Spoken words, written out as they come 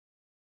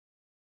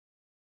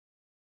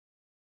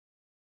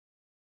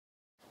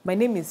My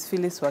name is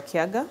Phyllis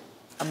Wakiaga.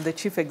 I'm the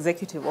Chief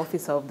Executive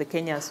Officer of the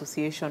Kenya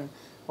Association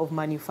of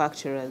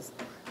Manufacturers.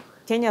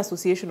 Kenya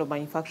Association of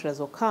Manufacturers,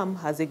 or KAM,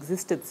 has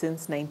existed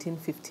since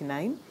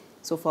 1959,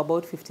 so for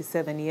about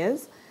 57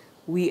 years.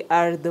 We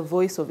are the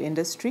voice of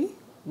industry.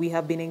 We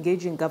have been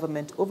engaging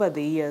government over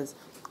the years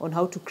on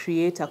how to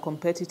create a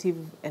competitive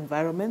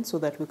environment so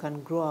that we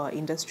can grow our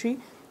industry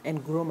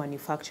and grow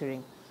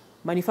manufacturing.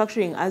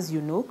 Manufacturing, as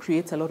you know,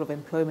 creates a lot of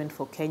employment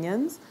for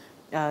Kenyans.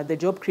 The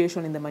job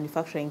creation in the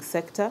manufacturing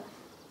sector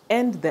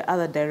and the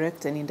other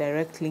direct and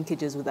indirect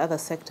linkages with other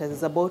sectors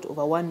is about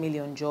over 1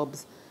 million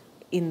jobs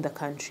in the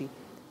country,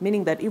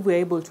 meaning that if we're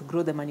able to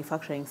grow the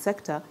manufacturing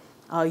sector,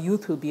 our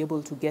youth will be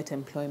able to get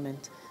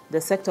employment.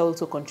 The sector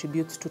also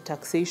contributes to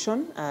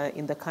taxation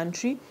in the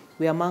country.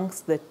 We are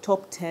amongst the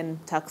top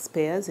 10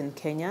 taxpayers in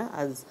Kenya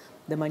as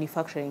the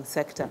manufacturing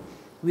sector.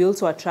 We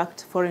also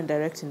attract foreign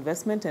direct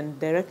investment and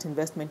direct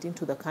investment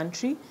into the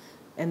country,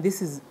 and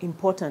this is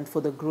important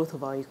for the growth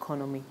of our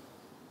economy.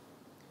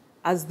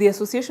 As the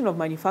Association of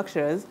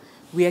Manufacturers,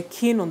 we are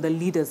keen on the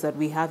leaders that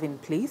we have in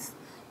place,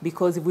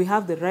 because if we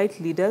have the right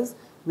leaders,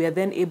 we are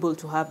then able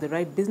to have the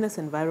right business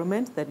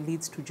environment that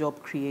leads to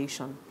job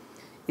creation.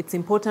 It's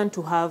important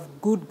to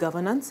have good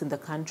governance in the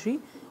country.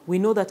 We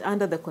know that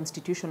under the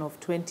Constitution of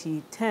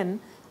 2010,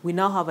 we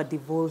now have a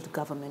devolved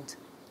government,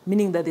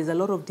 meaning that there's a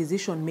lot of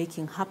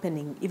decision-making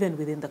happening even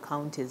within the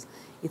counties.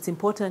 It's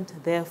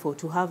important, therefore,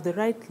 to have the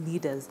right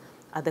leaders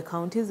at the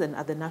counties and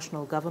at the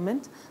national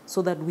government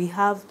so that we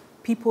have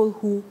people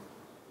who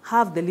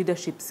have the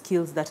leadership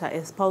skills that are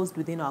espoused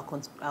within our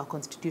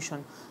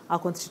Constitution. Our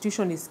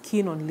Constitution is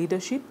keen on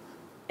leadership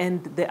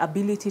and the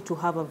ability to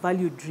have a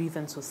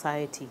value-driven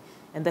society.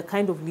 And the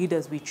kind of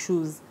leaders we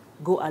choose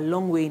go a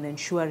long way in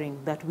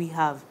ensuring that we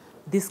have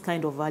this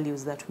kind of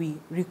values that we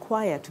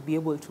require to be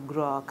able to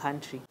grow our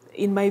country.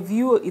 In my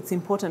view, it's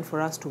important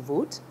for us to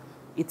vote.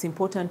 It's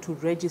important to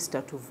register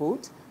to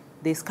vote.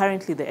 There's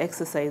currently the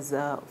exercise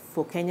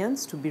for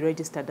Kenyans to be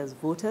registered as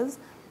voters.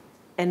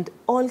 And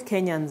all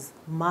Kenyans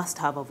must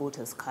have a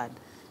voter's card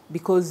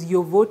because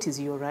your vote is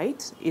your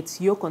right.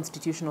 It's your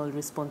constitutional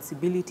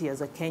responsibility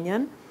as a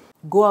Kenyan.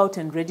 Go out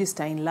and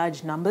register in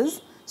large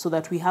numbers so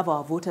that we have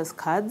our voters'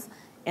 cards,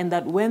 and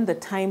that when the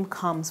time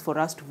comes for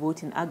us to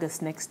vote in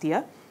August next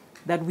year,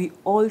 that we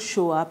all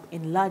show up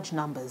in large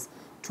numbers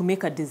to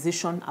make a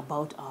decision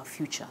about our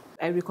future.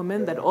 I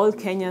recommend that all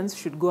Kenyans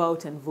should go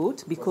out and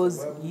vote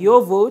because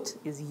your vote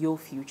is your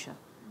future.